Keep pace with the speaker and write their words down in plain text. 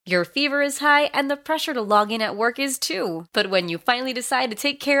Your fever is high, and the pressure to log in at work is too. But when you finally decide to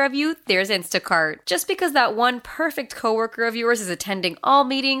take care of you, there's Instacart. Just because that one perfect coworker of yours is attending all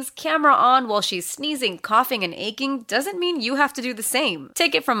meetings, camera on while she's sneezing, coughing, and aching, doesn't mean you have to do the same.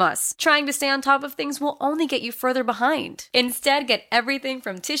 Take it from us. Trying to stay on top of things will only get you further behind. Instead, get everything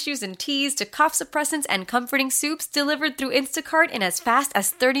from tissues and teas to cough suppressants and comforting soups delivered through Instacart in as fast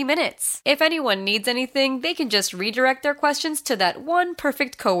as 30 minutes. If anyone needs anything, they can just redirect their questions to that one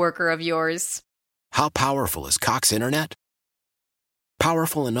perfect coworker of yours. How powerful is Cox Internet?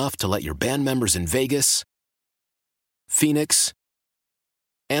 Powerful enough to let your band members in Vegas, Phoenix,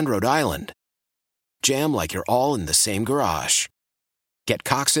 and Rhode Island jam like you're all in the same garage. Get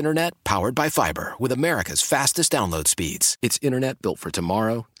Cox Internet powered by fiber with America's fastest download speeds. It's internet built for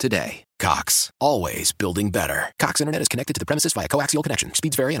tomorrow, today. Cox, always building better. Cox Internet is connected to the premises via coaxial connection.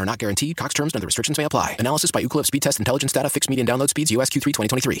 Speeds vary and are not guaranteed. Cox terms and other restrictions may apply. Analysis by Ookla Speed Test Intelligence Data. Fixed median download speeds. US Q3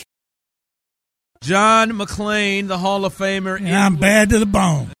 2023. John McClain, the Hall of Famer. And I'm bad to the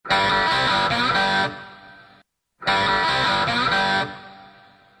bone.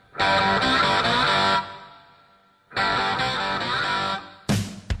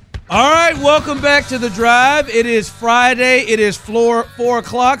 All right, welcome back to The Drive. It is Friday. It is 4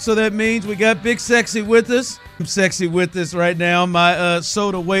 o'clock, so that means we got Big Sexy with us. I'm sexy with us right now, my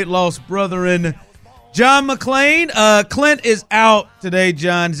soda weight loss brother and John McClain. Clint is out today,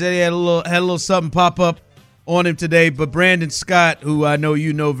 John. Said he had a little something pop up on him today, but Brandon Scott, who I know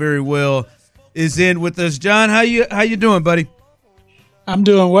you know very well, is in with us. John, how you doing, buddy? I'm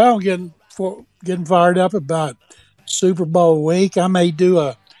doing well. Getting fired up about Super Bowl week. I may do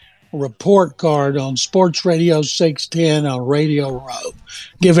a report card on Sports Radio 610 on Radio Row.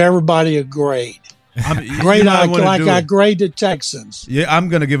 Give everybody a grade. Great, I grade the Texans. Yeah, I'm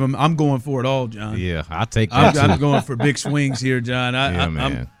gonna give them. I'm going for it all, John. Yeah, I'll take that. I'm going for big swings here, John.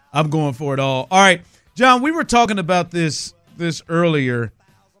 Man. I'm going for it all. All right, John. We were talking about this earlier,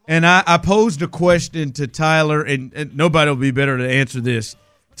 and I posed a question to Tyler, and nobody will be better to answer this,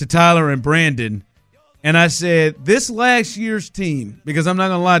 to Tyler and Brandon. And I said, this last year's team, because I'm not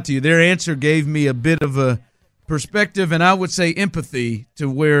going to lie to you, their answer gave me a bit of a perspective and I would say empathy to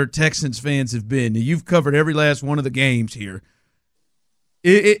where Texans fans have been. You've covered every last one of the games here.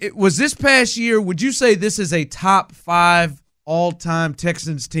 It was this past year, would you say this is a top 5 all-time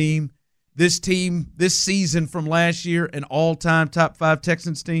Texans team? This season from last year, an all-time top 5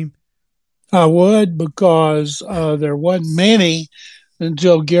 Texans team? I would, because there wasn't many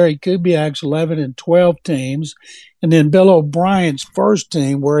until Gary Kubiak's 11 and 12 teams. And then Bill O'Brien's first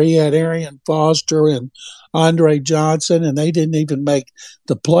team, where he had Arian Foster and Andre Johnson, and they didn't even make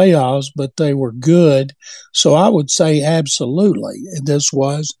the playoffs, but they were good. So I would say absolutely. And this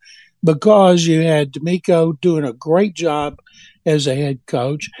was because you had D'Amico doing a great job as a head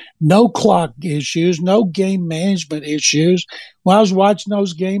coach, no clock issues, no game management issues. When I was watching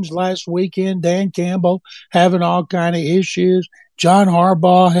those games last weekend, Dan Campbell having all kind of issues, John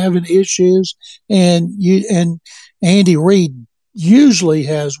Harbaugh having issues, and Andy Reid usually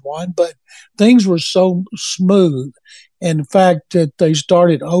has one, but things were so smooth. And the fact that they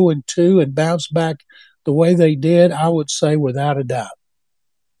started 0-2 and bounced back the way they did, I would say without a doubt.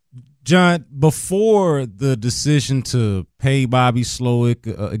 John, before the decision to pay Bobby Slowick,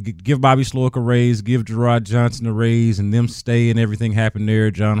 give Bobby Slowick a raise, give Gerard Johnson a raise, and them stay and everything happened there,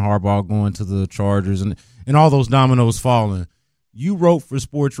 John Harbaugh going to the Chargers and all those dominoes falling, you wrote for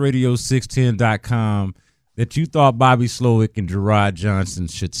SportsRadio610.com that you thought Bobby Slowick and Gerard Johnson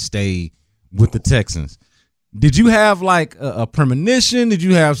should stay with the Texans. Did you have like a premonition? Did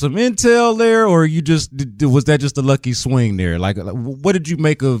you have some intel there, or was that just a lucky swing there? Like, what did you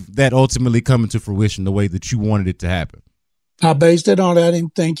make of that ultimately coming to fruition the way that you wanted it to happen? I based it on I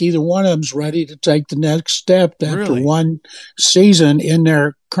didn't think either one of them's ready to take the next step after one season in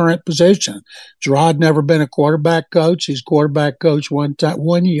their current position. Gerard never been a quarterback coach. He's quarterback coach one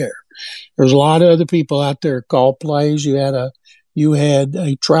year. There's a lot of other people out there call plays. You had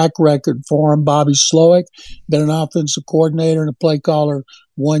a track record for him. Bobby Slowick, been an offensive coordinator and a play caller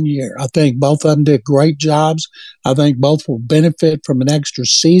 1 year. I think both of them did great jobs. I think both will benefit from an extra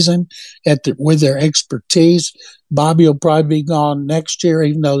season with their expertise. Bobby will probably be gone next year,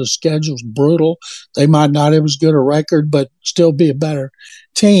 even though the schedule's brutal. They might not have as good a record, but still be a better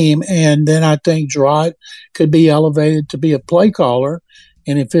team. And then I think Gerard could be elevated to be a play caller.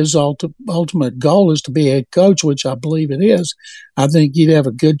 And if his ultimate goal is to be a head coach, which I believe it is, I think he'd have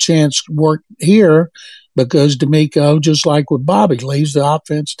a good chance to work here because D'Amico, just like with Bobby, leaves the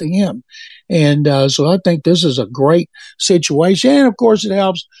offense to him. And so I think this is a great situation. And, of course, it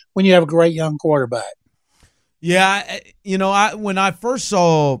helps when you have a great young quarterback. Yeah, when I first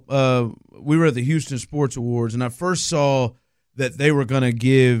saw we were at the Houston Sports Awards, and I first saw that they were going to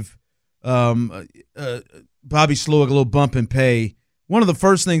give Bobby Slowick a little bump in pay. One of the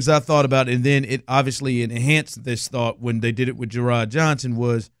first things I thought about, and then it obviously enhanced this thought when they did it with Gerard Johnson,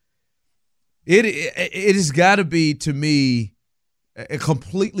 was it has got to be, to me, a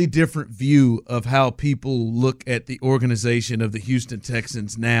completely different view of how people look at the organization of the Houston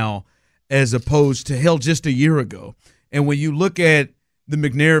Texans now as opposed to, hell, just a year ago. And when you look at the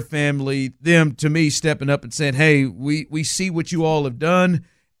McNair family, them, to me, stepping up and saying, hey, we see what you all have done,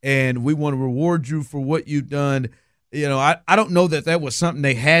 and we want to reward you for what you've done. I don't know that was something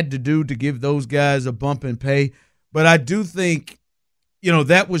they had to do to give those guys a bump in pay, but I do think,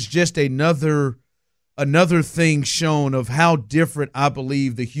 that was just another thing shown of how different I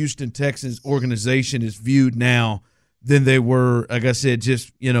believe the Houston Texans organization is viewed now than they were, like I said,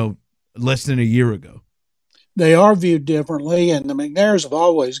 just, less than a year ago. They are viewed differently, and the McNairs have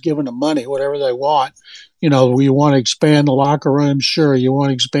always given them money, whatever they want. You want to expand the locker room, sure. You want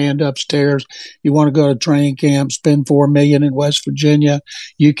to expand upstairs. You want to go to training camp, spend $4 million in West Virginia.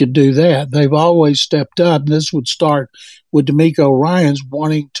 You could do that. They've always stepped up, and this would start with DeMeco Ryans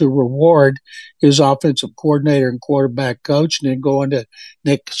wanting to reward his offensive coordinator and quarterback coach, and then going to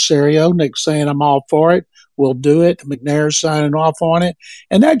Nick Caserio. Nick saying, I'm all for it. We'll do it. McNair signing off on it.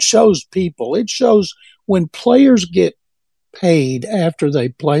 And that shows people. It shows when players get paid after they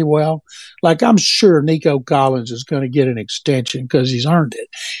play well, like I'm sure Nico Collins is going to get an extension because he's earned it.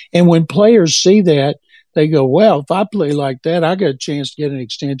 And when players see that, they go, well, if I play like that, I got a chance to get an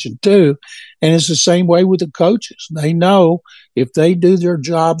extension too. And it's the same way with the coaches. They know if they do their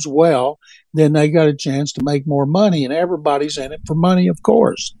jobs well, then they got a chance to make more money, and everybody's in it for money, of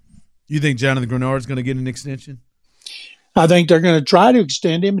course. You think Jonathan Grenard's going to get an extension? I think they're going to try to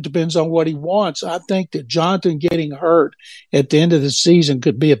extend him. It depends on what he wants. I think that Jonathan getting hurt at the end of the season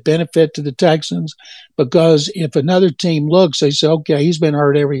could be a benefit to the Texans, because if another team looks, they say, okay, he's been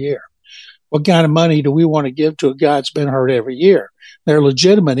hurt every year. What kind of money do we want to give to a guy that's been hurt every year? They're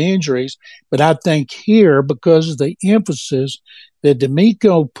legitimate injuries, but I think here, because of the emphasis that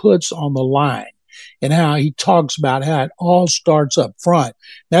DeMeco puts on the line and how he talks about how it all starts up front,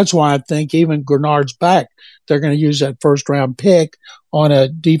 that's why I think even Grenard's back, they're going to use that first-round pick on a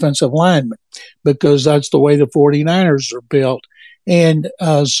defensive lineman, because that's the way the 49ers are built. And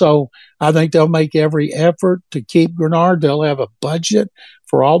so I think they'll make every effort to keep Grenard. They'll have a budget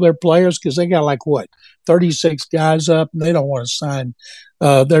for all their players, because they got 36 guys up, and they don't want to sign.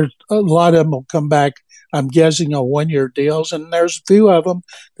 There's a lot of them will come back, I'm guessing, on one-year deals, and there's a few of them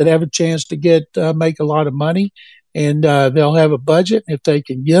that have a chance to make a lot of money, and they'll have a budget. If they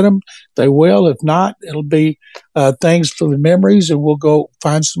can get them, they will. If not, it'll be thanks for the memories, and we'll go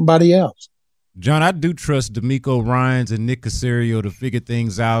find somebody else. John, I do trust DeMeco Ryans and Nick Caserio to figure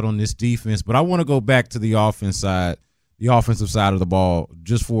things out on this defense, but I want to go back to the offensive side of the ball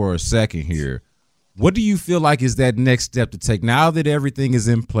just for a second here. What do you feel like is that next step to take now that everything is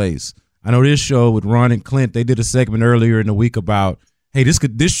in place? I know this show with Ron and Clint, they did a segment earlier in the week about, hey,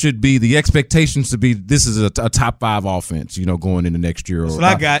 this should be the expectations to be, this is a top 5 offense, going into next year,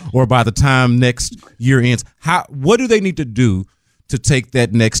 or by the time next year ends. What do they need to do to take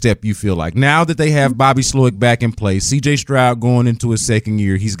that next step, you feel like? Now that they have Bobby Slowick back in place, C.J. Stroud going into his second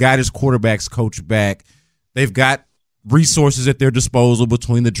year, he's got his quarterbacks coach back, they've got resources at their disposal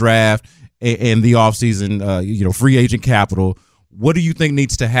between the draft and the offseason, free agent capital. What do you think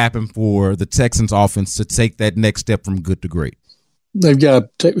needs to happen for the Texans offense to take that next step from good to great? They've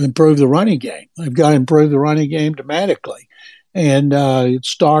got to improve the running game. They've got to improve the running game dramatically. And it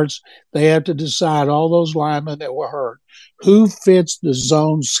starts, they have to decide, all those linemen that were hurt, who fits the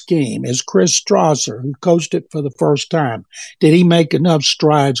zone scheme? Is Chris Strasser, who coached it for the first time, did he make enough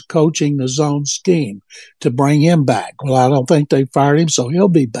strides coaching the zone scheme to bring him back? Well, I don't think they fired him, so he'll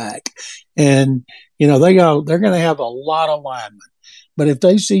be back. And, they're going to have a lot of linemen. But if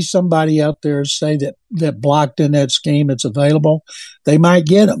they see somebody out there, say, that blocked in that scheme that's available, they might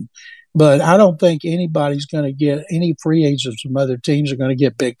get them. But I don't think anybody's going to get, any free agents from other teams are going to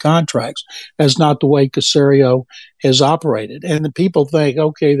get big contracts. That's not the way Caserio has operated. And the people think,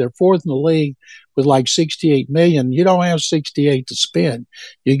 okay, they're fourth in the league with $68 million. You don't have 68 to spend.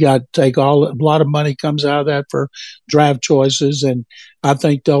 You got to take a lot of money comes out of that for draft choices. And I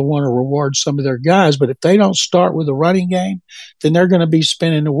think they'll want to reward some of their guys. But if they don't start with a running game, then they're going to be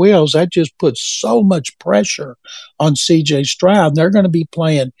spinning the wheels. That just puts so much pressure on C.J. Stroud. They're going to be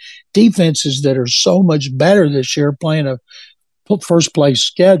playing defenses that are so much better this year, playing first place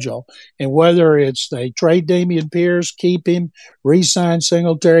schedule. And whether it's they trade Dameon Pierce, keep him, re-sign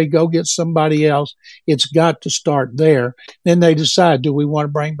Singletary, go get somebody else, it's got to start there. Then they decide, do we want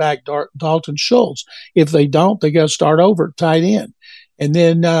to bring back Dalton Schultz? If they don't, they got to start over at tight end. And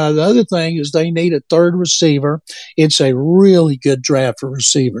then the other thing is they need a third receiver. It's a really good draft for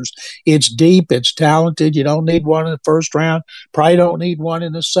receivers. It's deep. It's talented. You don't need one in the first round. Probably don't need one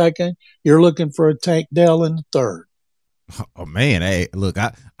in the second. You're looking for a Tank Dell in the third. Oh, man. Hey, look,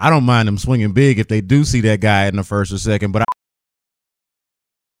 I don't mind them swinging big if they do see that guy in the first or second, but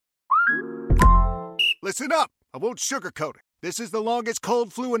Listen up. I won't sugarcoat it. This is the longest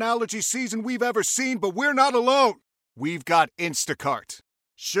cold, flu, and allergy season we've ever seen, but we're not alone. We've got Instacart.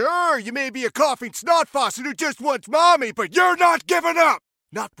 Sure, you may be a coughing snot faucet who just wants mommy, but you're not giving up!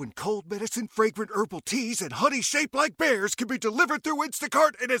 Not when cold medicine, fragrant herbal teas, and honey shaped like bears can be delivered through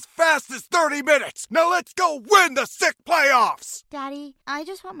Instacart in as fast as 30 minutes! Now let's go win the sick playoffs! Daddy, I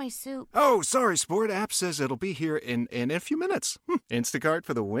just want my soup. Oh, sorry, Sport. App says it'll be here in a few minutes. Instacart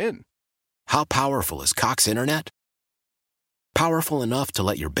for the win. How powerful is Cox Internet? Powerful enough to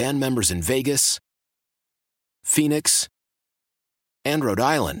let your band members in Vegas, Phoenix, and Rhode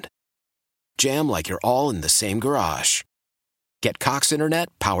Island jam like you're all in the same garage. Get Cox Internet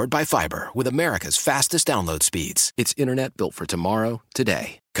powered by fiber with America's fastest download speeds. It's internet built for tomorrow,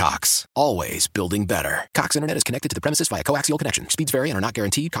 today. Cox, always building better. Cox Internet is connected to the premises via coaxial connection. Speeds vary and are not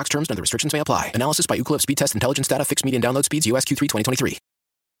guaranteed. Cox terms and other restrictions may apply. Analysis by Ookla Speed Test Intelligence Data. Fixed median download speeds. US Q3 2023.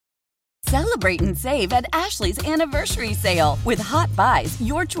 Celebrate and save at Ashley's Anniversary Sale. With Hot Buys,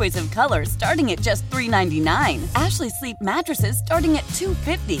 your choice of colors starting at just $3.99. Ashley Sleep mattresses starting at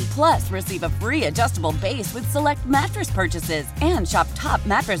 $2.50. Plus, receive a free adjustable base with select mattress purchases. And shop top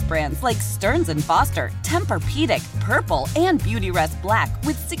mattress brands like Stearns & Foster, Tempur-Pedic, Purple, and Beautyrest Black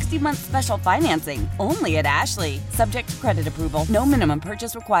with 60-month special financing. Only at Ashley. Subject to credit approval. No minimum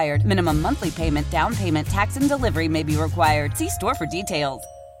purchase required. Minimum monthly payment, down payment, tax, and delivery may be required. See store for details.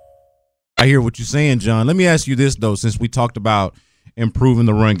 I hear what you're saying, John. Let me ask you this, though, since we talked about improving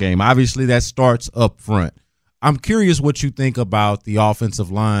the run game. Obviously, that starts up front. I'm curious what you think about the offensive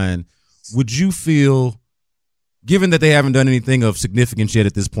line. Would you feel, given that they haven't done anything of significance yet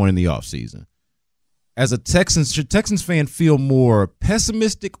at this point in the offseason, as a Texans, should Texans fan feel more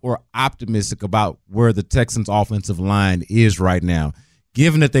pessimistic or optimistic about where the Texans offensive line is right now,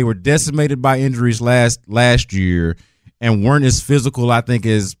 given that they were decimated by injuries last year and weren't as physical, I think,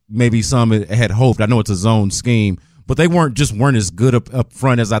 as maybe some had hoped? I know it's a zone scheme, but they weren't as good up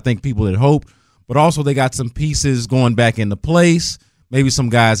front as I think people had hoped. But also they got some pieces going back into place, maybe some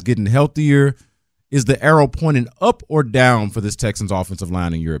guys getting healthier. Is the arrow pointing up or down for this Texans offensive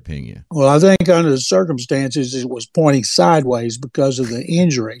line, in your opinion? Well, I think under the circumstances, it was pointing sideways because of the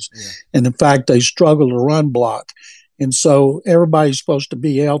injuries and the fact they struggled to run block. And so everybody's supposed to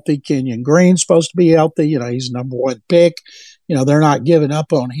be healthy. Kenyon Green's supposed to be healthy. You know, he's number one pick. You know, they're not giving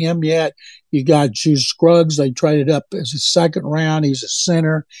up on him yet. You got Juice Scruggs. They traded up as a second round. He's a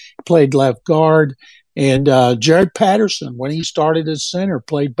center, played left guard. And Jared Patterson, when he started as center,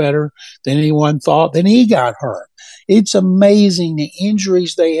 played better than anyone thought. Then he got hurt. It's amazing the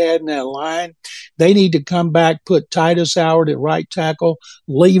injuries they had in that line. They need to come back, put Titus Howard at right tackle,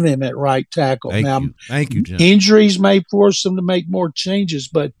 leave him at right tackle. Thank you, John. Injuries may force them to make more changes,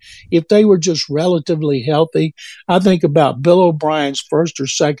 but if they were just relatively healthy, I think about Bill O'Brien's first or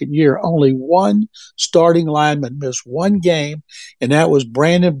second year, only one starting lineman missed one game, and that was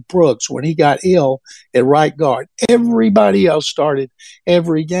Brandon Brooks when he got ill at right guard. Everybody else started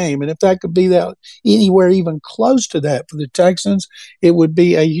every game, and if that could be that anywhere even close to that for the Texans, it would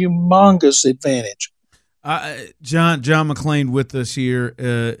be a humongous advantage. John McClain with us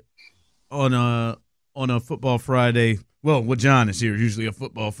here on a Football Friday. Well, John is here, usually a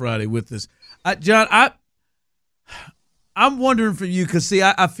Football Friday with us. John, I'm wondering for you, because, see,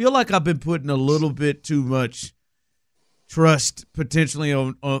 I feel like I've been putting a little bit too much trust potentially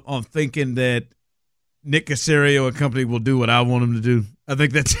on thinking that Nick Caserio and company will do what I want them to do. I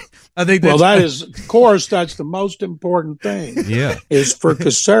think that's well, that is, of course, that's the most important thing. Yeah, is for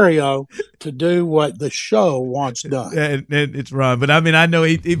Caserio to do what the show wants done. And it's right, but I mean, I know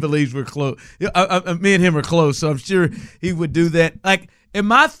he believes we're close. Me and him are close, so I'm sure he would do that. Like, and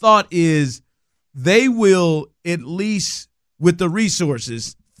my thought is, they will, at least with the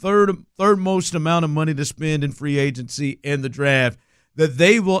resources, third most amount of money to spend in free agency and the draft, that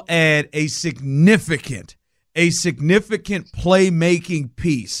they will add a significant playmaking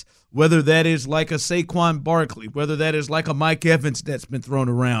piece, whether that is like a Saquon Barkley, whether that is like a Mike Evans that's been thrown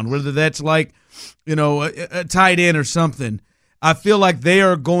around, whether that's like, you know, a tight end or something. I feel like they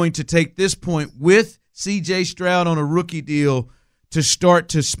are going to take this point with C.J. Stroud on a rookie deal to start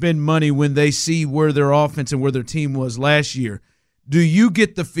to spend money when they see where their offense and where their team was last year. Do you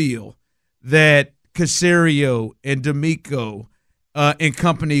get the feel that Caserio and D'Amico and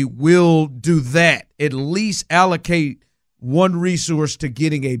company will do that, at least allocate one resource to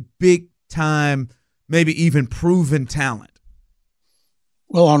getting a big-time, maybe even proven talent?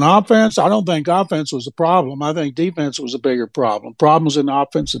 Well, on offense, I don't think offense was a problem. I think defense was a bigger problem. Problems in the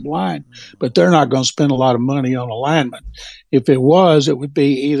offensive line, but they're not going to spend a lot of money on a lineman. If it was, it would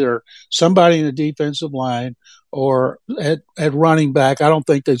be either somebody in the defensive line or at running back. I don't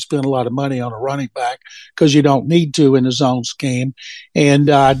think they'd spend a lot of money on a running back because you don't need to in the zone scheme. And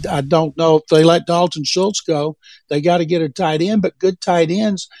I don't know if they let Dalton Schultz go. They got to get a tight end, but good tight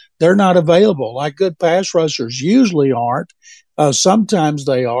ends, they're not available. Like good pass rushers usually aren't. Sometimes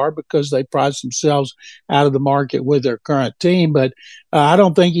they are because they price themselves out of the market with their current team. But I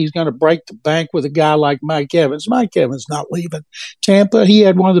don't think he's going to break the bank with a guy like Mike Evans. Mike Evans not leaving Tampa. He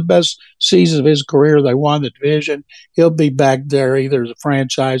had one of the best seasons of his career. They won the division. He'll be back there either as a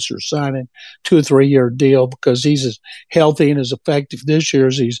franchise or signing 2 or 3 year deal because he's as healthy and as effective this year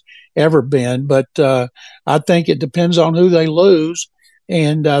as he's ever been. But I think it depends on who they lose.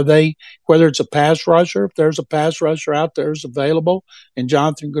 And whether it's a pass rusher, if there's a pass rusher out there is available and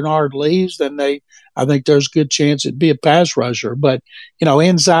Jonathan Gennard leaves, then I think there's a good chance it'd be a pass rusher. But,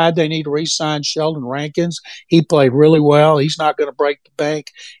 inside they need to re-sign Sheldon Rankins. He played really well. He's not going to break the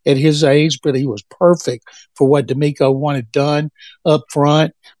bank at his age, but he was perfect for what D'Amico wanted done up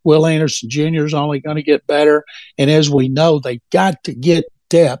front. Will Anderson Jr. is only going to get better. And as we know, they've got to get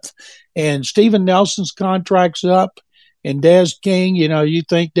depth. And Steven Nelson's contract's up. And Des King, you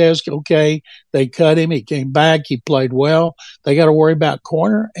think Des, okay, they cut him. He came back. He played well. They got to worry about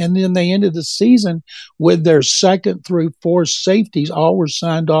corner. And then they ended the season with their 2nd through 4th safeties all were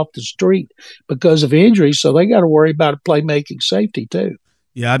signed off the street because of injuries. So they got to worry about a playmaking safety too.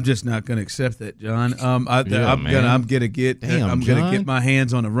 Yeah, I'm just not going to accept that, John. I'm gonna get my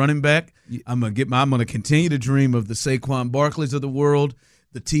hands on a running back. I'm gonna continue to dream of the Saquon Barkleys of the world,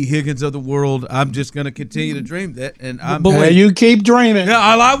 the T. Higgins of the world. I'm just going to continue to dream that. And you keep dreaming. Yeah,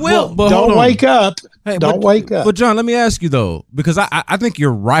 I will. But don't wake up. Hey, don't wake up. But, John, let me ask you, though, because I think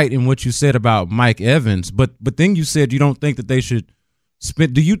you're right in what you said about Mike Evans. But then you said you don't think that they should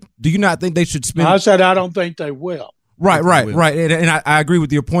spend – do you not think they should spend – I said I don't think they will. Right. And I agree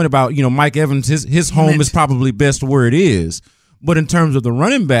with your point about, Mike Evans, his home is probably best where it is. But in terms of the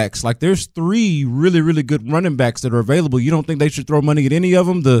running backs, like there's 3 really, really good running backs that are available. You don't think they should throw money at any of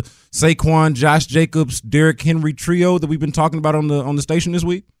them? The Saquon, Josh Jacobs, Derrick Henry trio that we've been talking about on the station this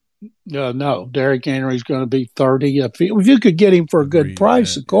week? No, Derrick Henry's going to be 30. If you could get him for a good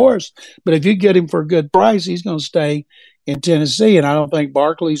price, of course. But if you get him for a good price, he's going to stay in Tennessee. And I don't think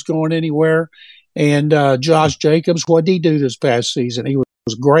Barkley's going anywhere. And Josh Jacobs, what did he do this past season? He was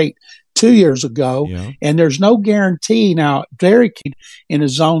great 2 years ago, and there's no guarantee now. Derrick in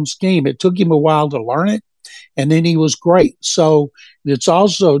his own scheme, it took him a while to learn it, and then he was great. So it's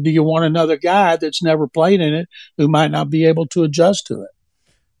also, do you want another guy that's never played in it who might not be able to adjust to it?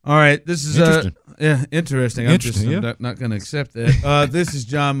 All right, this is interesting. I'm not going to accept that. This is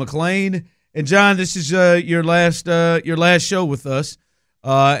John McClain, and John, this is your last show with us.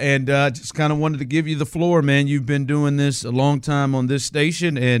 And just kind of wanted to give you the floor, man. You've been doing this a long time on this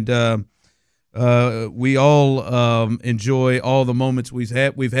station, and we all enjoy all the moments we've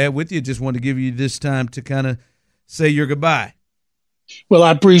had with you. Just want to give you this time to kind of say your goodbye. Well,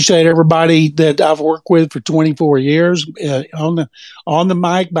 I appreciate everybody that I've worked with for 24 years on the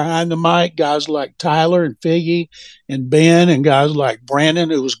mic, behind the mic, guys like Tyler and Figgy and Ben and guys like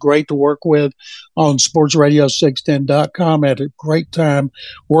Brandon. It was great to work with on sportsradio610.com. I had a great time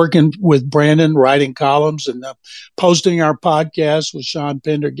working with Brandon, writing columns and posting our podcast with Sean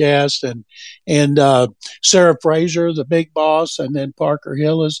Pendergast and Sarah Fraser, the big boss, and then Parker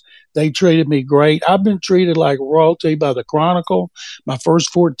Hillis. They treated me great. I've been treated like royalty by the Chronicle. My first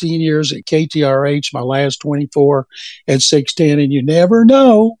 14 years at KTRH, my last 24 at 610. And you never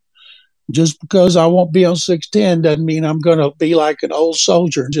know, just because I won't be on 610 doesn't mean I'm going to be like an old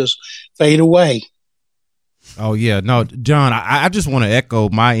soldier and just fade away. Oh, yeah. No, John, I just want to echo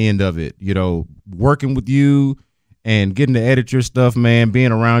my end of it. Working with you and getting to edit your stuff, man,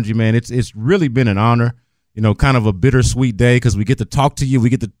 being around you, man, it's really been an honor. Kind of a bittersweet day because we get to talk to you. We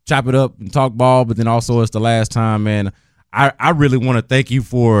get to chop it up and talk ball, but then also it's the last time, man. I really want to thank you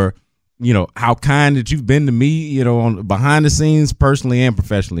for, how kind that you've been to me, on behind the scenes, personally and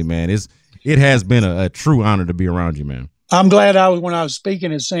professionally, man. It has been a true honor to be around you, man. I'm glad when I was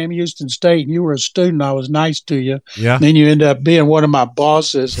speaking at Sam Houston State and you were a student, I was nice to you. Yeah. And then you end up being one of my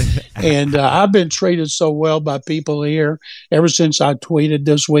bosses. And I've been treated so well by people here ever since I tweeted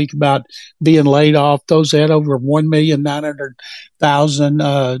this week about being laid off. Those had over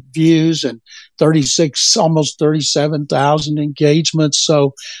 1,900,000 views and almost 37,000 engagements.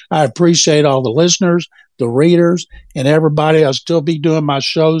 So I appreciate all the listeners, the readers, and everybody. I'll still be doing my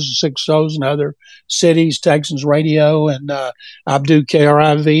shows, 6 shows in other cities, Texans Radio, and I do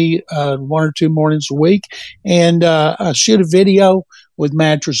KRIV 1 or 2 mornings a week. And I shoot a video with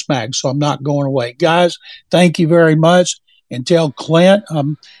Mattress Mac, so I'm not going away. Guys, thank you very much. And tell Clint,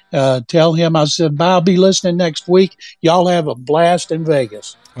 tell him I said, bye, I'll be listening next week. Y'all have a blast in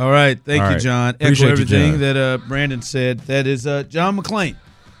Vegas. All right. Thank you, John. Appreciate Echo everything you, John. that Brandon said. That is John McClain.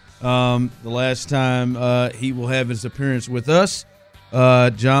 The last time he will have his appearance with us.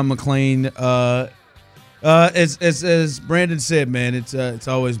 John McClain, as Brandon said, man, it's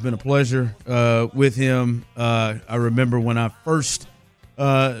always been a pleasure with him. I remember when I first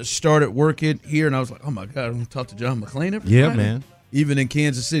started working here, and I was like, oh, my God, I'm going to talk to John McClain every Friday. Man. Even in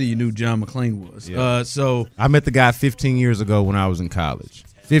Kansas City, you knew John McClain was. Yeah. So I met the guy 15 years ago when I was in college.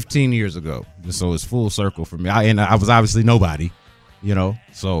 15 years ago. So it's full circle for me. I was obviously nobody,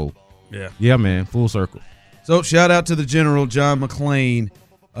 so yeah, man, full circle. So shout out to the General, John McClain,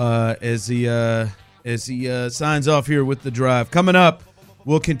 as he signs off here with The Drive. Coming up,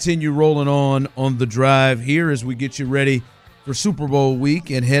 we'll continue rolling on The Drive here as we get you ready for Super Bowl week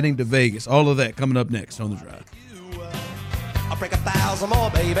and heading to Vegas. All of that coming up next on The Drive. I'll break 1,000 more,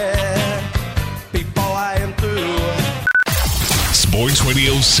 baby, before I am through. Sports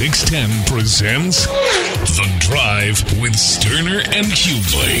Radio 610 presents The Drive with Sterner and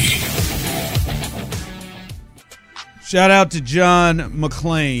Hughley. Shout out to John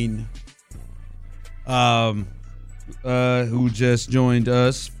McClain, who just joined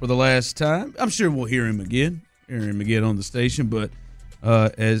us for the last time. I'm sure we'll hear him again on the station, but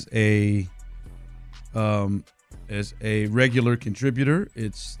as a regular contributor,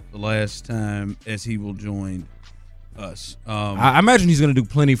 it's the last time as he will join us. I imagine he's going to do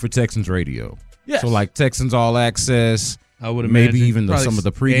plenty for Texans Radio. Yes. So like Texans All Access, I would maybe imagine. even some of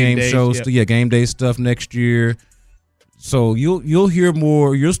the Game pregame days, shows. yeah. Game day stuff next year. So you'll hear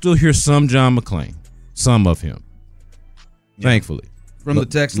more. You'll still hear some John McClain, some of him. Yeah. Thankfully, from the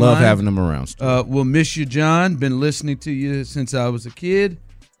text love line, having him around. We'll miss you, John. Been listening to you since I was a kid.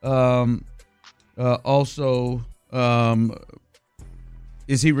 Also,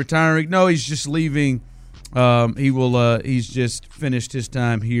 is he retiring? No, he's just leaving. He's just finished his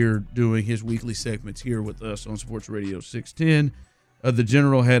time here doing his weekly segments here with us on Sports Radio 610. The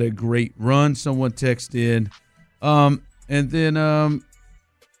General had a great run. Someone texted in. And then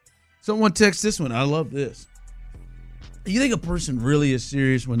someone texted this one. I love this. You think a person really is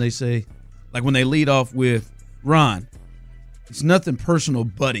serious when they say, like when they lead off with, Ron, it's nothing personal,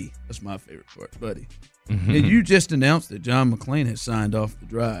 buddy. That's my favorite part, buddy. Mm-hmm. And you just announced that John McClain has signed off The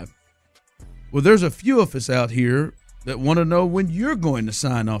Drive. Well, there's a few of us out here that want to know when you're going to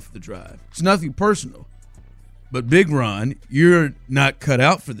sign off The Drive. It's nothing personal. But Big Ron, you're not cut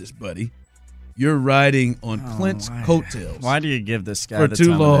out for this, buddy. You're riding on Clint's coattails. Why do you give this guy for the too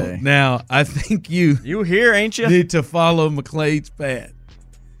time long? of day? Now, I think you here, ain't you? Need to follow McClain's path.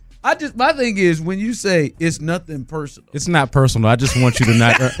 My thing is when you say it's nothing personal. It's not personal. I just want you to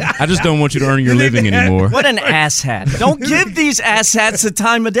not. I just don't want you to earn your living anymore. What an asshat! Don't give these asshats the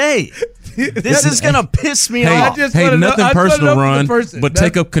time of day. This is gonna piss me off. Nothing personal, Ron. But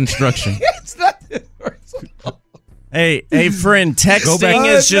take up construction. It's nothing personal. Hey, friend, texting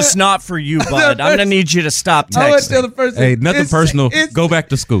is just not for you, bud. I'm gonna need you to stop texting. Tell the person, hey, nothing personal. Go back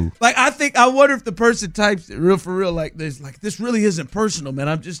to school. Like I wonder if the person types it real for real like this. Like this really isn't personal, man.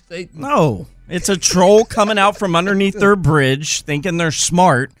 I'm just thinking. No, it's a troll coming out from underneath their bridge, thinking they're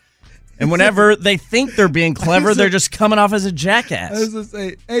smart, and whenever they think they're being clever, they're just coming off as a jackass. I was gonna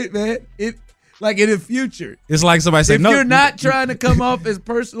say, hey man, like in the future, it's like somebody said, if you're not trying to come off as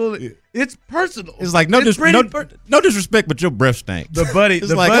personal, it's personal. It's like no disrespect, but your breath stinks. The buddy, it's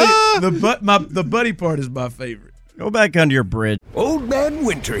the buddy part is my favorite. Go back under your bridge. Old Man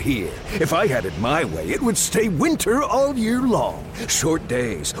Winter here. If I had it my way, it would stay winter all year long. Short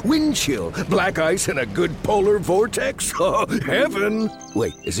days, wind chill, black ice, and a good polar vortex. Oh, heaven.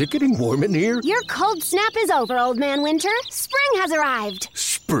 Wait, is it getting warm in here? Your cold snap is over, Old Man Winter. Spring has arrived.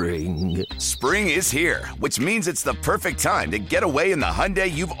 Spring? Spring. Spring is here, which means it's the perfect time to get away in the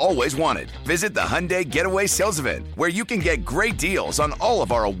Hyundai you've always wanted. Visit the Hyundai Getaway Sales Event, where you can get great deals on all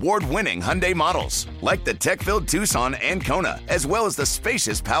of our award-winning Hyundai models, like the tech-filled Tucson and Kona, as well as the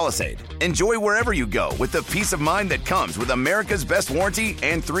spacious Palisade. Enjoy wherever you go with the peace of mind that comes with America's best warranty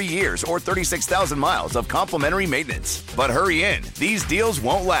and 3 years or 36,000 miles of complimentary maintenance. But hurry in, these deals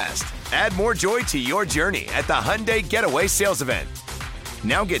won't last. Add more joy to your journey at the Hyundai Getaway Sales Event.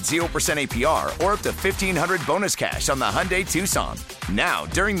 Now get 0% APR or up to $1,500 bonus cash on the Hyundai Tucson. Now,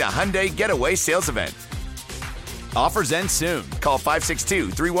 during the Hyundai Getaway Sales Event. Offers end soon. Call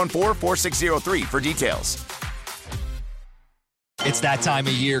 562-314-4603 for details. It's that time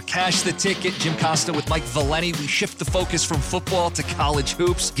of year. Cash the Ticket. Jim Costa with Mike Valeni. We shift the focus from football to college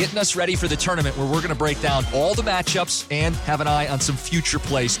hoops, getting us ready for the tournament where we're going to break down all the matchups and have an eye on some future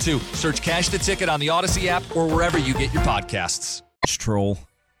plays, too. Search Cash the Ticket on the Odyssey app or wherever you get your podcasts. Troll.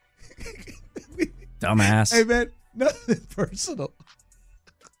 Dumbass. Hey, man, nothing personal.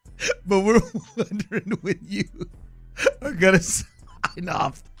 But we're wondering when you are going to sign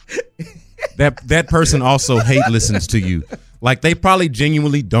off. That person also listens to you. Like, they probably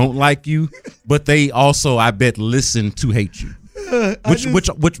genuinely don't like you, but they also, I bet, listen to hate you. Which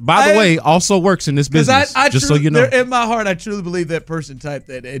by the way, also works in this business. Just so you know. In my heart, I truly believe that person typed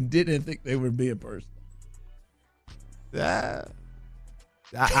that and didn't think they were being personal.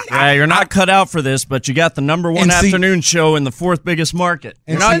 You're not cut out for this, but you got the number one afternoon show in the fourth biggest market.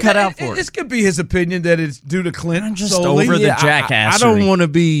 You're not cut out for it. This could be his opinion that it's due to Clint. I'm just over the jackassery. I don't want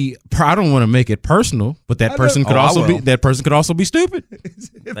to make it personal, but that person could also be stupid.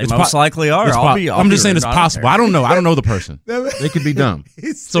 They most likely are. I'm just saying it's possible. I don't know. I don't know the person. They could be dumb.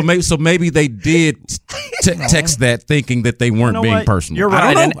 So maybe they did text that thinking that they weren't being personal. You're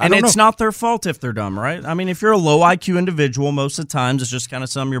right, and it's not their fault if they're dumb, right? I mean, if you're a low IQ individual, most of the times it's just kind of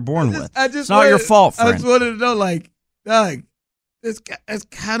something you're born with. It's not your fault, friend. I just wanted to know, like, it's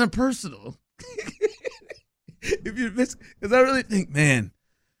kind of personal. Because I really think, man,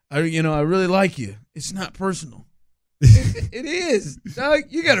 I really like you. It's not personal. It is. Doug,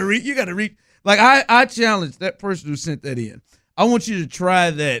 you gotta read. Like, I challenge that person who sent that in. I want you to try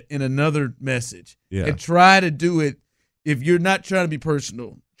that in another message. Yeah. And try to do it if you're not trying to be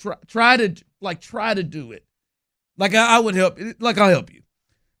personal. Try to do it. Like, I would help. Like, I'll help you.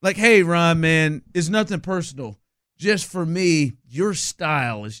 Like, hey, Ron, man, it's nothing personal. Just for me, your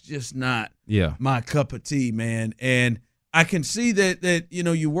style is just not my cup of tea, man. And I can see that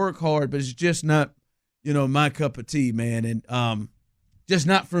you work hard, but it's just not, my cup of tea, man. And just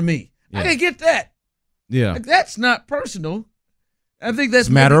not for me. Yeah. I can get that. Yeah. Like, that's not personal. I think that's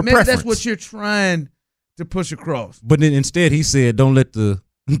a matter of preference. That's what you're trying to push across. But then instead he said, don't let the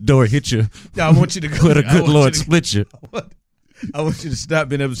door hit you. I want you to go. Let a good Lord split you. I want you to stop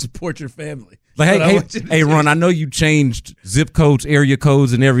being able to support your family. Like, hey, Ron, I know you changed zip codes, area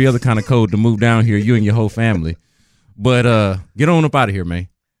codes, and every other kind of code to move down here, you and your whole family. But get on up out of here, man.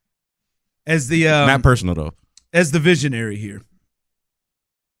 As the not personal though. As the visionary here,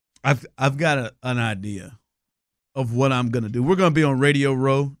 I've got an idea of what I'm gonna do. We're gonna be on Radio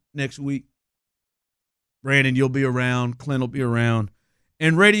Row next week. Brandon, you'll be around. Clint will be around.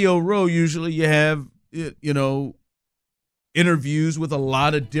 And Radio Row, usually you have interviews with a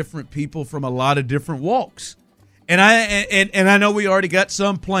lot of different people from a lot of different walks. And I know we already got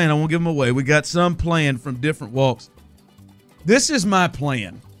some planned. I won't give them away. We got some planned from different walks. This is my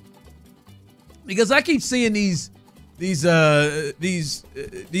plan. Because I keep seeing these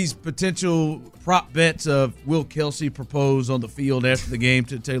potential prop bets of Will Kelsey propose on the field after the game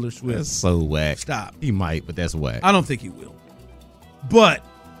to Taylor Swift. That's so whack. Stop. He might, but that's whack. I don't think he will. But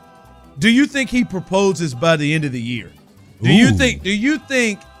do you think he proposes by the end of the year? Do you think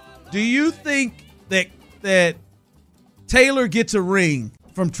that Taylor gets a ring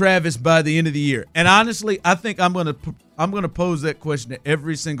from Travis by the end of the year? And honestly, I think I'm going to pose that question to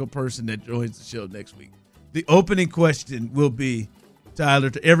every single person that joins the show next week. The opening question will be, Tyler,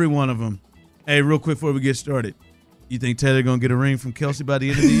 to every one of them, hey, real quick before we get started, you think Taylor going to get a ring from Kelsey by the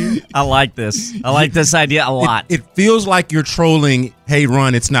end of the year? I like this. I like this idea a lot. It feels like you're trolling, hey,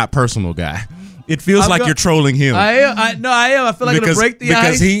 Ron, it's not personal, guy. It feels like you're trolling him. I am. I feel like I'm going to break the ice.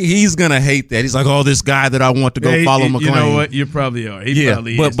 Because he's going to hate that. He's like, oh, this guy that I want to go follow McClain. You know what? You probably are. He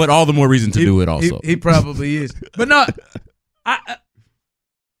probably is. But all the more reason to do it also. He probably is. But no,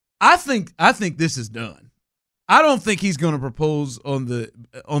 I think this is done. I don't think he's going to propose on the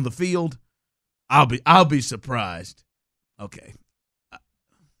field. I'll be surprised. Okay.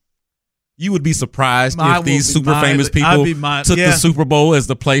 You would be surprised if these super famous people took the Super Bowl as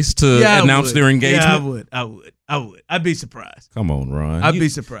the place to announce their engagement? Yeah, I would. I'd be surprised. Come on, Ron. I'd be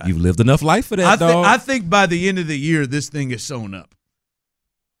surprised. You've lived enough life for that, dog. I think by the end of the year, this thing is sewn up.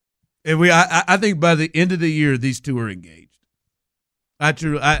 And I think by the end of the year, these two are engaged. I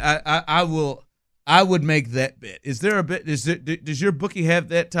would make that bet. Is there a bet? Does your bookie have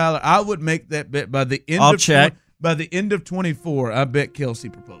that, Tyler? I would make that bet by the end. I'll check. By the end of 24, I bet Kelsey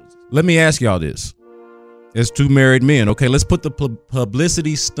proposes. Let me ask y'all this: as two married men, okay, let's put the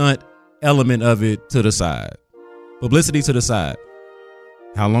publicity stunt element of it to the side. Publicity to the side.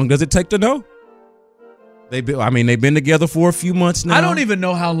 How long does it take to know? They've been together for a few months now. I don't even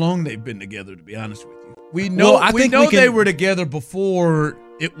know how long they've been together, to be honest with you. We know they were together before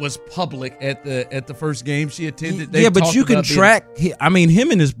it was public at the first game she attended. Yeah, but you can track. Him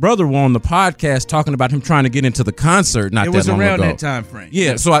and his brother were on the podcast talking about him trying to get into the concert. It was long around ago. that time frame.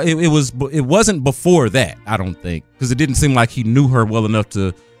 Yeah, so it wasn't before that. I don't think, because it didn't seem like he knew her well enough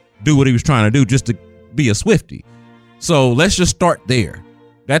to do what he was trying to do just to be a Swiftie. So let's just start there.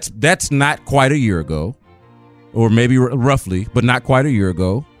 That's not quite a year ago. Or maybe roughly, but not quite a year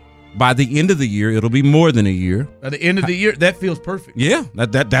ago. By the end of the year, it'll be more than a year. By the end of the year, that feels perfect. Yeah,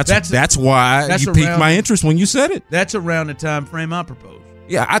 that's why you piqued my interest when you said it. That's around the time frame I proposed.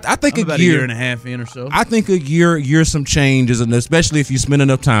 Yeah, I think about a year and a half in or so. I think a year some change is, and especially if you spend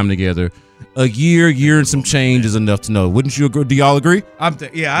enough time together, a year and some change is enough to know. Wouldn't you agree? Do y'all agree?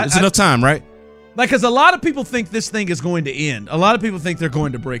 It's enough time, right? Because a lot of people think this thing is going to end. A lot of people think they're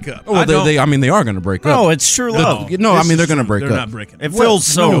going to break up. Oh, they are going to break up. No, it's true love. They're going to break up. They're not breaking up. It feels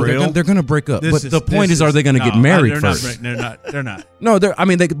so real. They're going to break up. But the point is, are they going to get married first? They're not. No,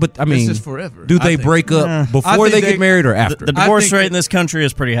 this is forever. Do they break up before they get married or after? The divorce rate in this country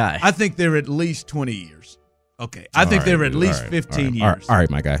is pretty high. I think they're at least 20 years. Okay, I think they're at least 15 years. All right,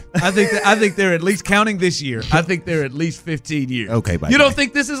 my guy. I think they're at least, counting this year, I think they're at least 15 years. Okay, you don't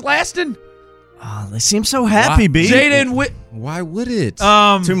think this is lasting? Oh, they seem so happy, B. Why would it?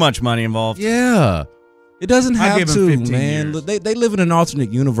 Too much money involved. Yeah. It doesn't have to, man. Years. They live in an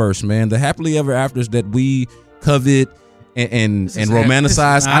alternate universe, man. The happily ever afters that we covet and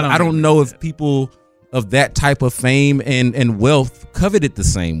romanticize. I don't know if people of that type of fame and wealth covet it the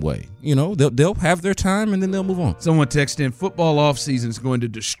same way. You know, they'll have their time and then they'll move on. Someone texted in, football offseason is going to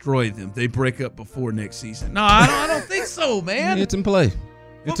destroy them. They break up before next season. No, I don't think so, man. It's in play.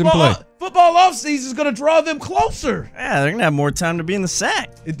 Football offseason is going to draw them closer. Yeah, they're going to have more time to be in the sack.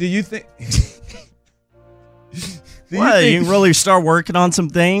 Do you think? You can really start working on some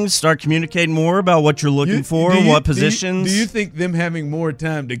things, start communicating more about what you're looking for, what positions. Do you think them having more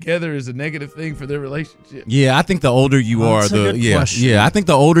time together is a negative thing for their relationship? Yeah, I think the older you are, I think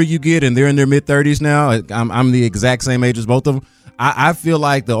the older you get, and they're in their mid-30s now. I'm the exact same age as both of them. I feel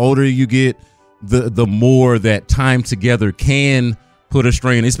like the older you get, the more that time together can put a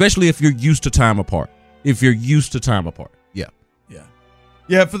strain, especially if you're used to time apart.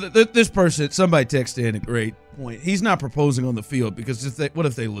 Yeah, for this person, somebody texted in a great point. He's not proposing on the field because what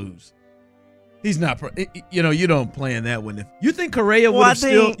if they lose? He's not. You don't plan that one. You think Correa would have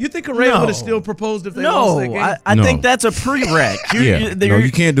still? You think Correa would have still proposed if they lost that game? I think that's a prereq.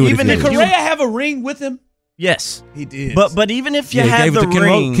 You can't do it. Even did Correa have a ring with him? Yes, he did. But even if you have the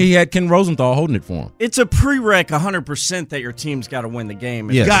ring, he had Ken Rosenthal holding it for him. It's a prereq 100% that your team's got to win the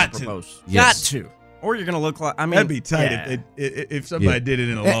game. If Got to. Or you're going to look like, that'd be tight if somebody did it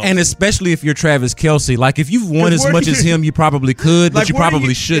in a loss. And especially if you're Travis Kelce. Like, if you've won as much as him, you probably could, but you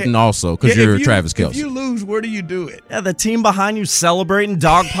probably shouldn't also because you're Travis Kelce. If you lose, where do you do it? Yeah, the team behind you celebrating,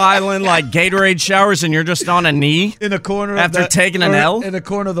 dogpiling like Gatorade showers, and you're just on a knee in a corner after taking an L? In the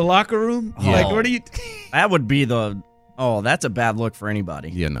corner of the locker room? Yeah. Like, where do you... That would be that's a bad look for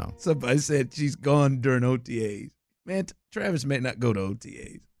anybody. Yeah, no. Somebody said she's gone during OTAs. Man, Travis may not go to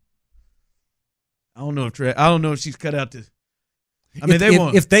OTAs. I don't know if she's cut out to. I mean, they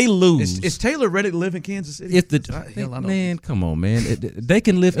won't. If they lose, is Taylor ready to live in Kansas City? Man, come on, man. They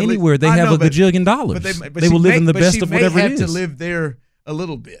can live anywhere. They have a gajillion dollars. They will live in the best of whatever it is. She may have to live there a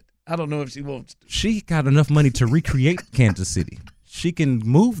little bit. I don't know if she wants to. She got enough money to recreate Kansas City. She can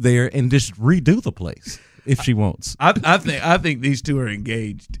move there and just redo the place if she wants. I think these two are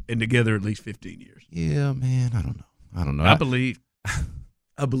engaged and together at least 15 years. Yeah, man. I don't know. I believe.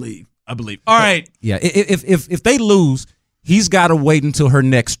 All right. Yeah. If they lose, he's got to wait until her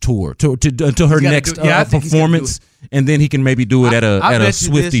next tour, until her next performance, and then he can maybe do it at a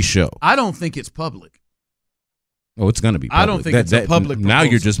Swiftie show. I don't think it's public. Oh, it's going to be public. I don't think it's a public proposal. Now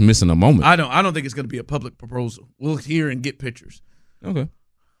you're just missing a moment. I don't think it's going to be a public proposal. We'll hear and get pictures. Okay.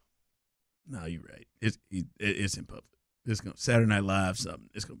 No, you're right. It's in public. It's going Saturday Night Live something.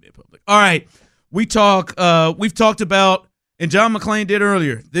 It's going to be in public. All right. We've talked about And John McClain did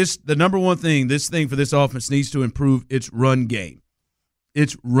earlier. The number one thing, this thing for this offense needs to improve its run game.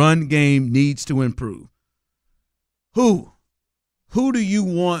 Its run game needs to improve. Who do you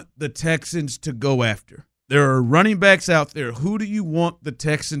want the Texans to go after? There are running backs out there. Who do you want the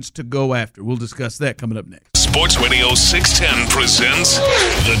Texans to go after? We'll discuss that coming up next. Sports Radio 610 presents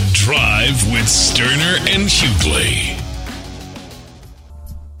The Drive with Sterner and Hughley.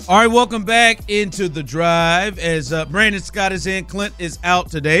 All right, welcome back into The Drive. As Brandon Scott is in, Clint is out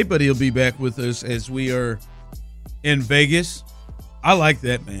today, but he'll be back with us as we are in Vegas. I like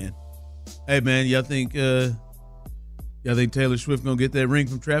that, man. Hey, man, y'all think Taylor Swift gonna get that ring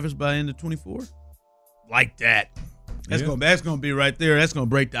from Travis by end of 24? Like that. That's gonna be right there. That's gonna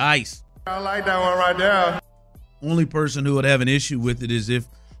break the ice. I like that one right there. Only person who would have an issue with it is if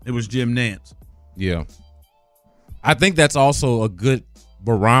it was Jim Nantz. Yeah. I think that's also a good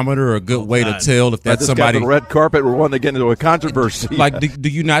barometer, a good way to tell if that's somebody. On the red carpet, we're wanting to get into a controversy. Like, do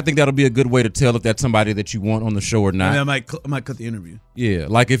you not think that'll be a good way to tell if that's somebody that you want on the show or not? I mean, I might cut the interview. Yeah,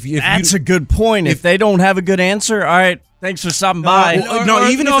 like if that's a good point. If they don't have a good answer, all right, thanks for stopping by.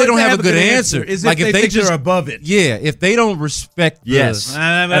 Even if they don't have a good answer, is like if they just are above it. Yeah, if they don't respect, they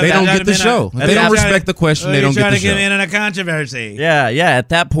don't get the show. If they don't respect the question, they don't get the show. Trying to get in a controversy. Yeah. At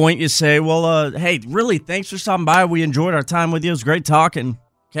that point, you say, well, hey, really, thanks for stopping by. We enjoyed our time with you. It was great talking.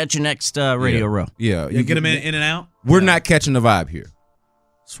 Catch you next Radio Row. Yeah. You get them in and out? We're not catching the vibe here.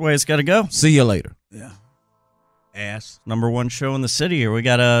 That's the way it's got to go. See you later. Yeah. Ass. Number one show in the city here. We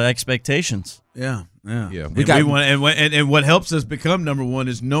got expectations. Yeah. We got and what helps us become number one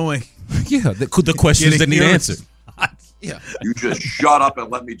is knowing. Yeah, the questions that need answered. Yeah. You just shut up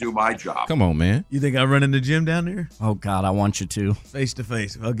and let me do my job. Come on, man. You think I run in the gym down there? Oh, God, I want you to. Face to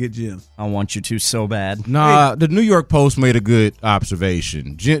face. I'll get Jim. I want you to so bad. Nah, the New York Post made a good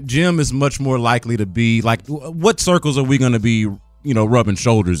observation. Jim is much more likely to be, like, what circles are we going to be, rubbing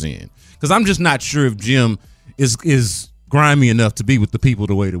shoulders in? Because I'm just not sure if Jim is grimy enough to be with the people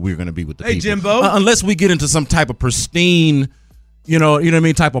the way that we're going to be with the people. Hey, Jimbo. Unless we get into some type of pristine, you know what I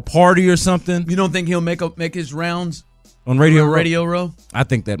mean, type of party or something. You don't think he'll make his rounds? On Radio Row? I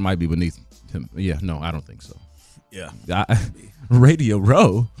think that might be beneath him. Yeah, no, I don't think so. Yeah. Radio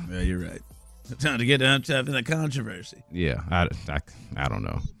Row? Yeah, you're right. Time to get down to the controversy. Yeah, I don't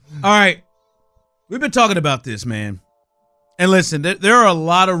know. All right. We've been talking about this, man. And listen, there are a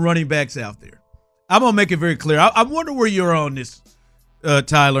lot of running backs out there. I'm going to make it very clear. I wonder where you're on this,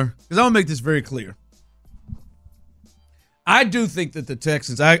 Tyler, because I'm going to make this very clear. I do think that the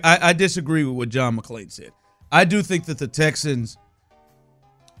Texans, I disagree with what John McClain said. I do think that the Texans,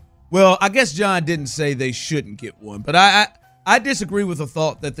 well, I guess John didn't say they shouldn't get one, but I disagree with the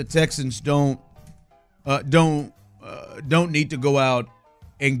thought that the Texans don't need to go out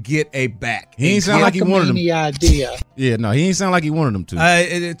and get a back. He ain't sound like he wanted them. The idea. Yeah, no, he ain't sound like he wanted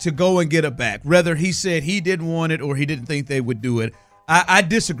them to go and get a back. Rather, he said he didn't want it or he didn't think they would do it. I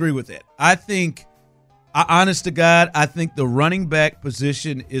disagree with that. I think, honest to God, I think the running back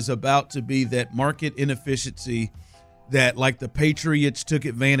position is about to be that market inefficiency that, like, the Patriots took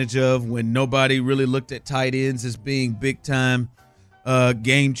advantage of when nobody really looked at tight ends as being big-time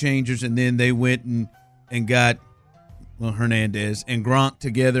game changers, and then they went and got Hernandez and Gronk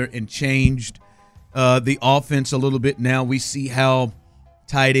together and changed the offense a little bit. Now we see how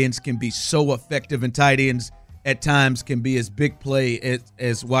tight ends can be so effective, and tight ends at times can be as big play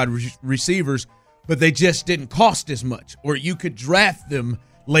as wide receivers, but they just didn't cost as much, or you could draft them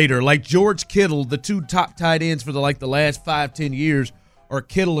later. Like George Kittle, the two top tight ends for the last 5-10 years are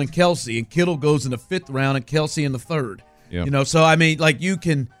Kittle and Kelsey, and Kittle goes in the 5th round and Kelsey in the 3rd. Yeah. So I mean, like, you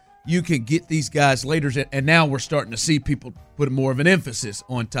can get these guys later, and now we're starting to see people put more of an emphasis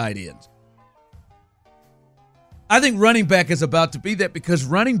on tight ends. I think running back is about to be that because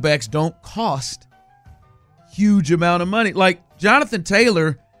running backs don't cost huge amount of money. Like Jonathan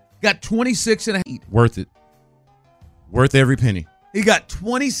Taylor got 26.5. Worth it. Worth every penny. He got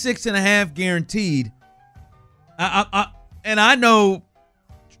 26.5 guaranteed. And I know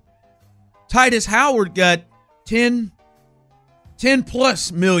Titus Howard got 10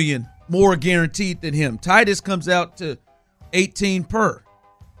 plus million more guaranteed than him. Titus comes out to 18 per.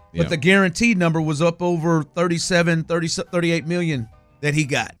 But the guaranteed number was up over 38 million that he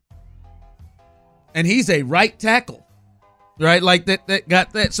got. And he's a right tackle. Right? Like that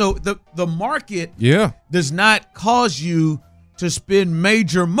got that. So the market does not cause you to spend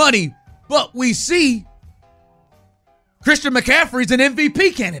major money, but we see Christian McCaffrey's an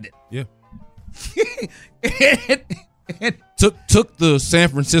MVP candidate. Yeah. Took the San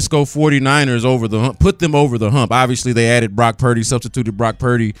Francisco 49ers over the hump, put them over the hump. Obviously, they added Brock Purdy, substituted Brock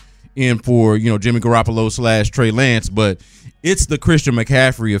Purdy in for, Jimmy Garoppolo / Trey Lance, but it's the Christian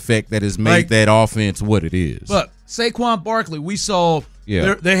McCaffrey effect that has made that offense what it is. Look, Saquon Barkley, we saw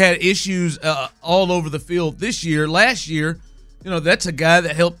they had issues all over the field this year. Last year, that's a guy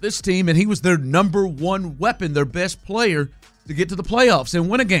that helped this team, and he was their number one weapon, their best player to get to the playoffs and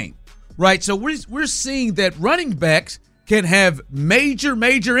win a game, right? So we're seeing that running backs can have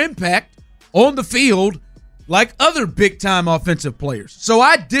major impact on the field like other big-time offensive players. So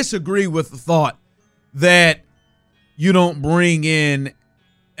I disagree with the thought that you don't bring in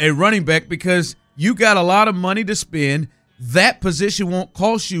a running back because you got a lot of money to spend. That position won't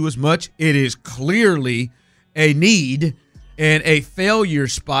cost you as much. It is clearly a need and a failure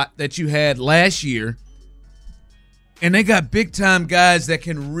spot that you had last year. And they got big-time guys that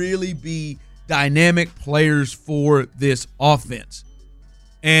can really be dynamic players for this offense.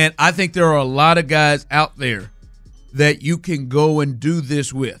 And I think there are a lot of guys out there that you can go and do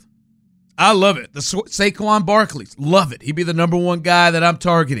this with. I love it. The Saquon Barkley, love it. He'd be the number one guy that I'm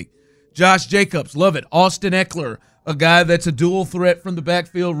targeting. Josh Jacobs, love it. Austin Eckler, a guy that's a dual threat from the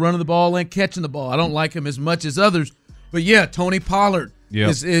backfield, running the ball and catching the ball. I don't like him as much as others. But, yeah, Tony Pollard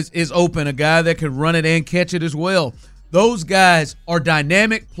is open, a guy that can run it and catch it as well. Those guys are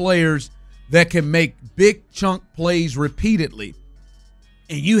dynamic players that can make big chunk plays repeatedly,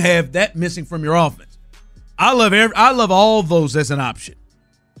 and you have that missing from your offense. I love all those as an option.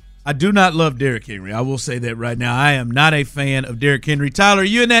 I do not love Derrick Henry. I will say that right now. I am not a fan of Derrick Henry. Tyler,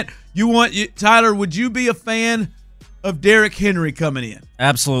 you in that? Tyler, would you be a fan of Derrick Henry coming in?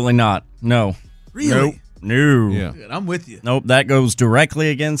 Absolutely not. No. Really? No. Yeah. Good, I'm with you. Nope, that goes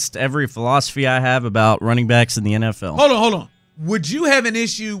directly against every philosophy I have about running backs in the NFL. Hold on. Would you have an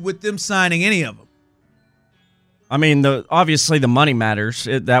issue with them signing any of them? I mean, obviously the money matters.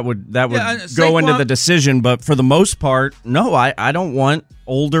 That would go Saquon, into the decision, but for the most part, no, I don't want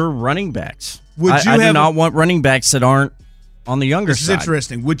older running backs. I do not want running backs that aren't on the younger side. This is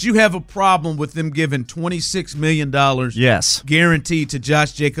interesting. Would you have a problem with them giving $26 million guaranteed to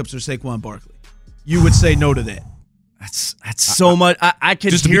Josh Jacobs or Saquon Barkley? You would say no to that. That's so much. I could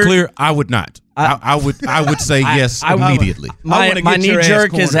just to be clear, I would not. I would say yes immediately. My knee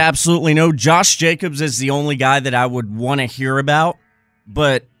jerk is absolutely no. Josh Jacobs is the only guy that I would want to hear about,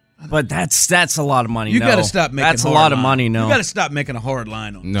 but that's a lot of money. You got to stop making. That's a lot of money. No, you got to stop making a hard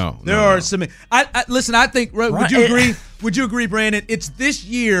line on. No, there are some. Listen. I think. Would you agree? Would you agree, Brandon? It's this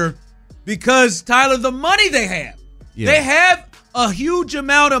year because Tyler, the money they have. Yeah. They have a huge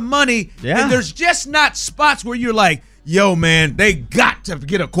amount of money, and there's just not spots where you're like, yo, man, they got to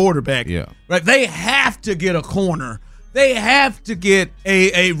get a quarterback. Yeah. Right? They have to get a corner. They have to get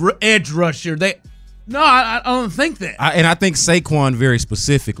a edge rusher. I don't think that. I think Saquon very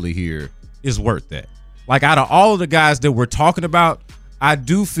specifically here is worth that. Like, out of all of the guys that we're talking about, I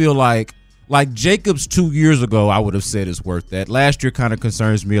do feel like Jacobs 2 years ago, I would have said is worth that. Last year kind of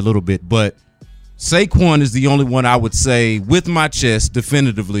concerns me a little bit, but Saquon is the only one I would say with my chest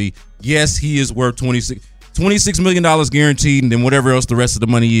definitively, yes, he is worth $26 million guaranteed, and then whatever else the rest of the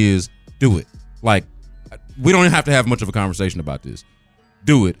money is, do it. Like, we don't have to have much of a conversation about this.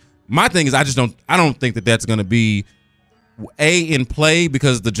 Do it. My thing is I don't think that that's going to be in play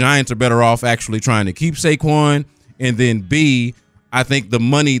because the Giants are better off actually trying to keep Saquon, and then B, I think the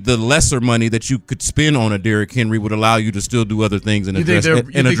lesser money that you could spend on a Derrick Henry would allow you to still do other things and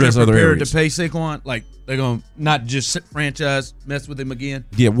address other areas. To pay Saquon, like they're going to not just franchise mess with him again.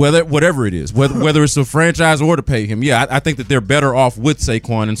 Yeah, whatever it is, whether it's a franchise or to pay him. Yeah, I think that they're better off with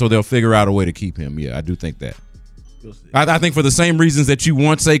Saquon, and so they'll figure out a way to keep him. Yeah, I do think that. I think for the same reasons that you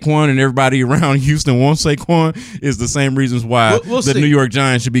want Saquon and everybody around Houston wants Saquon is the same reasons why the New York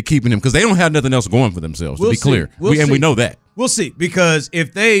Giants should be keeping him because they don't have nothing else going for themselves, to be clear. We know that. We'll see, because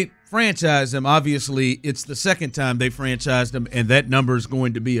if they franchise him, obviously it's the second time they franchised him, and that number is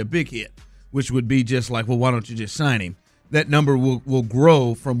going to be a big hit, which would be just like, well, why don't you just sign him? That number will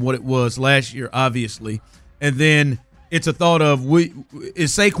grow from what it was last year, obviously. And then it's a thought of,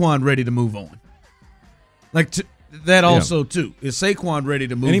 is Saquon ready to move on? That also too. Is Saquon ready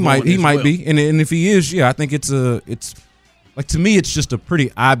to move on? And he might be. And if he is, I think it's like, to me, it's just a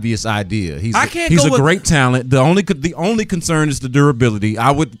pretty obvious idea. He's a great talent. The only concern is the durability.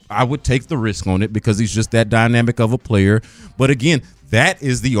 I would take the risk on it because he's just that dynamic of a player. But again, that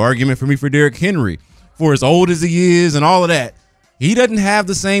is the argument for me for Derrick Henry. For as old as he is and all of that, he doesn't have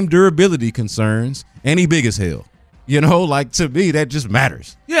the same durability concerns, and he big as hell. To me, that just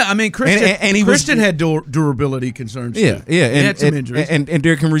matters. Yeah, I mean, Christian had durability concerns. Yeah, too. He had some injuries. And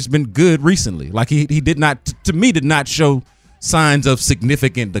Derrick Henry's been good recently. Like, he did not show signs of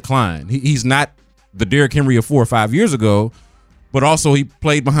significant decline. He's not the Derrick Henry of 4 or 5 years ago, but also he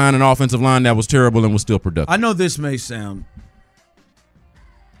played behind an offensive line that was terrible and was still productive. I know this may sound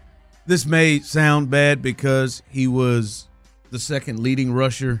this may sound bad because he was the second leading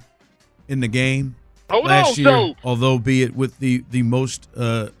rusher in the game last year, although be it with the most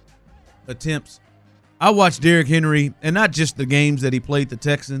attempts. I watched Derrick Henry, and not just the games that he played the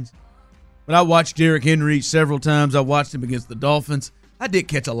Texans, but I watched Derrick Henry several times. I watched him against the Dolphins. I did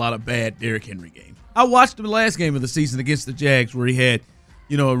catch a lot of bad Derrick Henry games. I watched him the last game of the season against the Jags where he had,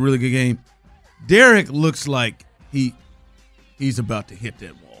 a really good game. Derrick looks like he's about to hit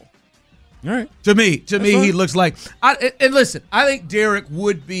that wall. All right. To me, he looks like and listen, I think Derrick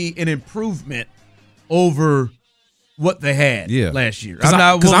would be an improvement over what they had last year.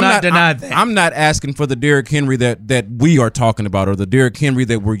 I will not deny that. I'm not asking for the Derrick Henry that we are talking about, or the Derrick Henry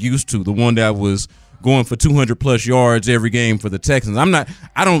that we're used to, the one that was going for 200-plus yards every game for the Texans.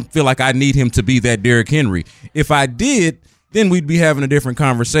 I don't feel like I need him to be that Derrick Henry. If I did, then we'd be having a different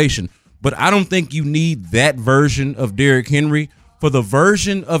conversation. But I don't think you need that version of Derrick Henry. For the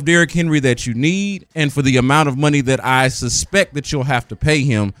version of Derrick Henry that you need and for the amount of money that I suspect that you'll have to pay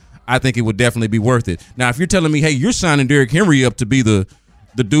him, I think it would definitely be worth it. Now, if you're telling me, hey, you're signing Derrick Henry up to be the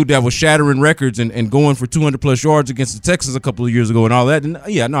dude that was shattering records and going for 200-plus yards against the Texans a couple of years ago and all that, then,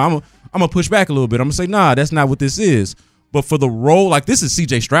 I'm going to push back a little bit. I'm going to say, nah, that's not what this is. But for the role, like, this is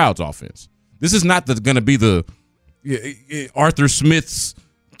C.J. Stroud's offense. This is not going to be the Arthur Smith's,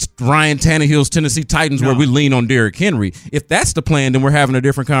 Ryan Tannehill's Tennessee Titans where we lean on Derrick Henry. If that's the plan, then we're having a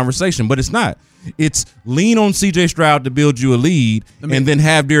different conversation. But it's not. It's lean on C.J. Stroud to build you a lead and then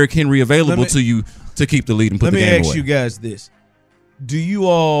have Derrick Henry available to you to keep the lead and put the game away. Let me ask you guys this. Do you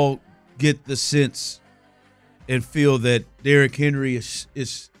all get the sense and feel that Derrick Henry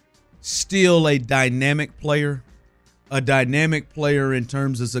is still a dynamic player? A dynamic player in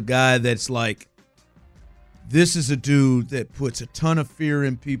terms of a guy that's like, this is a dude that puts a ton of fear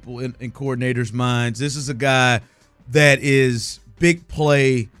in people in coordinators' minds. This is a guy that is big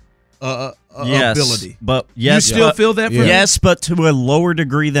play ability. But yes, you still feel that for him? Yes, but to a lower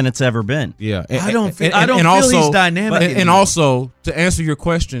degree than it's ever been. Yeah, I don't feel he's dynamic. And also, to answer your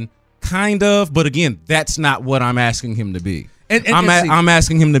question, kind of, but again, that's not what I'm asking him to be. I'm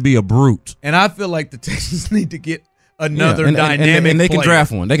asking him to be a brute. And I feel like the Texans need to get another dynamic and they can player.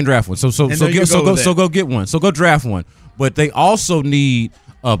 draft one. They can draft one. So go get one. So go draft one. But they also need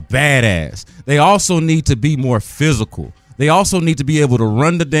a badass. They also need to be more physical. They also need to be able to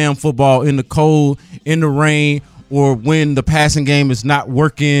run the damn football in the cold, in the rain, or when the passing game is not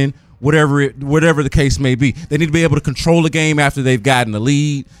working, whatever the case may be. They need to be able to control the game after they've gotten the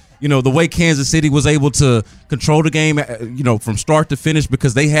lead. The way Kansas City was able to control the game, from start to finish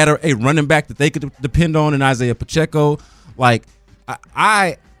because they had a running back that they could depend on in Isaiah Pacheco. Like,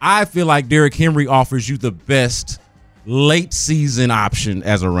 I feel like Derrick Henry offers you the best late season option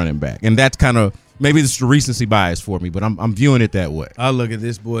as a running back. And that's kind of, maybe this is the recency bias for me, but I'm viewing it that way. I look at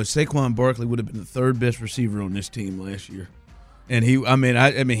this, boy. Saquon Barkley would have been the third best receiver on this team last year. And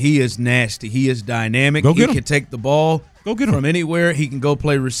he is nasty. He is dynamic. He can take the ball from anywhere. He can go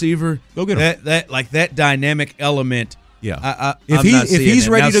play receiver. Go get him. That dynamic element. Yeah. If he's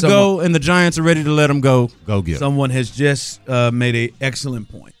ready to go and the Giants are ready to let him go get him. Someone has just made an excellent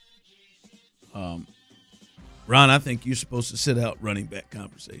point. Ron, I think you're supposed to sit out running back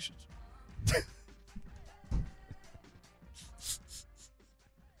conversations.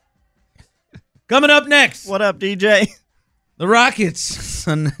 Coming up next. What up, DJ? The Rockets.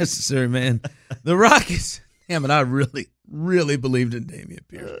 Unnecessary, man. The Rockets. Damn it, I really, really believed in Dameon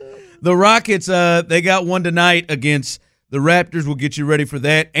Pierce. The Rockets, they got one tonight against the Raptors. We'll get you ready for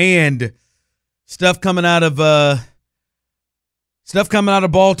that. And stuff coming out of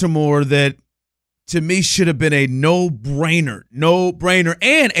Baltimore that, to me, should have been a no-brainer.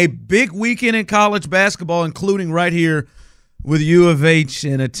 And a big weekend in college basketball, including right here with U of H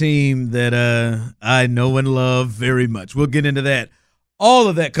and a team that I know and love very much. We'll get into that. All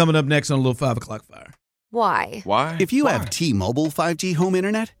of that coming up next on a little 5 o'clock fire. Why? If you have T-Mobile 5G home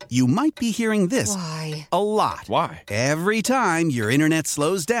internet, you might be hearing this Why? a lot. Why? Every time your internet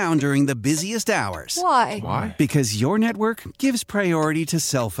slows down during the busiest hours. Why? Because your network gives priority to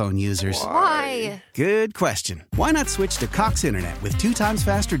cell phone users. Why? Good question. Why not switch to Cox Internet with 2 times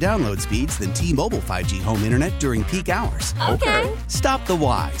faster download speeds than T-Mobile 5G home internet during peak hours? Okay. Stop the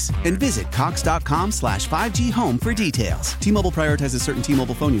whys and visit cox.com/5G home for details. T-Mobile prioritizes certain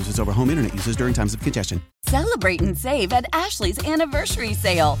T-Mobile phone users over home internet users during times of congestion. Celebrate and save at Ashley's Anniversary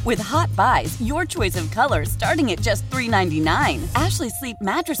Sale. With Hot Buys, your choice of colors starting at just $3.99. Ashley Sleep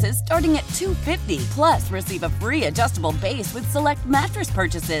mattresses starting at $2.50. Plus, receive a free adjustable base with select mattress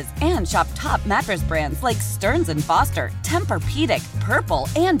purchases. And shop top mattress brands like Stearns & Foster, Tempur-Pedic, Purple,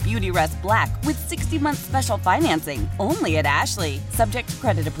 and Beautyrest Black with 60-month special financing. Only at Ashley. Subject to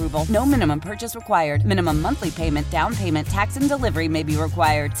credit approval. No minimum purchase required. Minimum monthly payment, down payment, tax, and delivery may be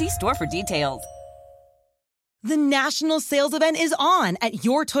required. See store for details. The national sales event is on at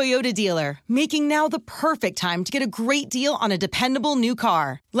your Toyota dealer, making now the perfect time to get a great deal on a dependable new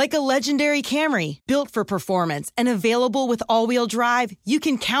car. Like a legendary Camry, built for performance and available with all-wheel drive, you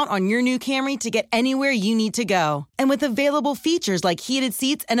can count on your new Camry to get anywhere you need to go. And with available features like heated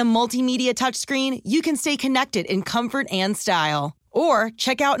seats and a multimedia touchscreen, you can stay connected in comfort and style. Or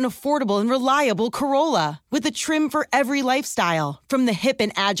check out an affordable and reliable Corolla with a trim for every lifestyle. From the hip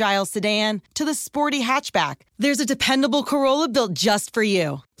and agile sedan to the sporty hatchback, there's a dependable Corolla built just for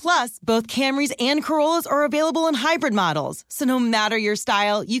you. Plus, both Camrys and Corollas are available in hybrid models, so no matter your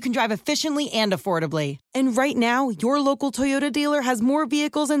style, you can drive efficiently and affordably. And right now, your local Toyota dealer has more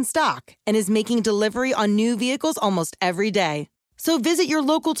vehicles in stock and is making delivery on new vehicles almost every day. So visit your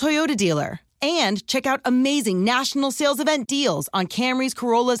local Toyota dealer. And check out amazing national sales event deals on Camrys,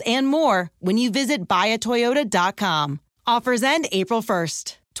 Corollas, and more when you visit buyatoyota.com. Offers end April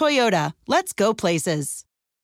 1st. Toyota, let's go places.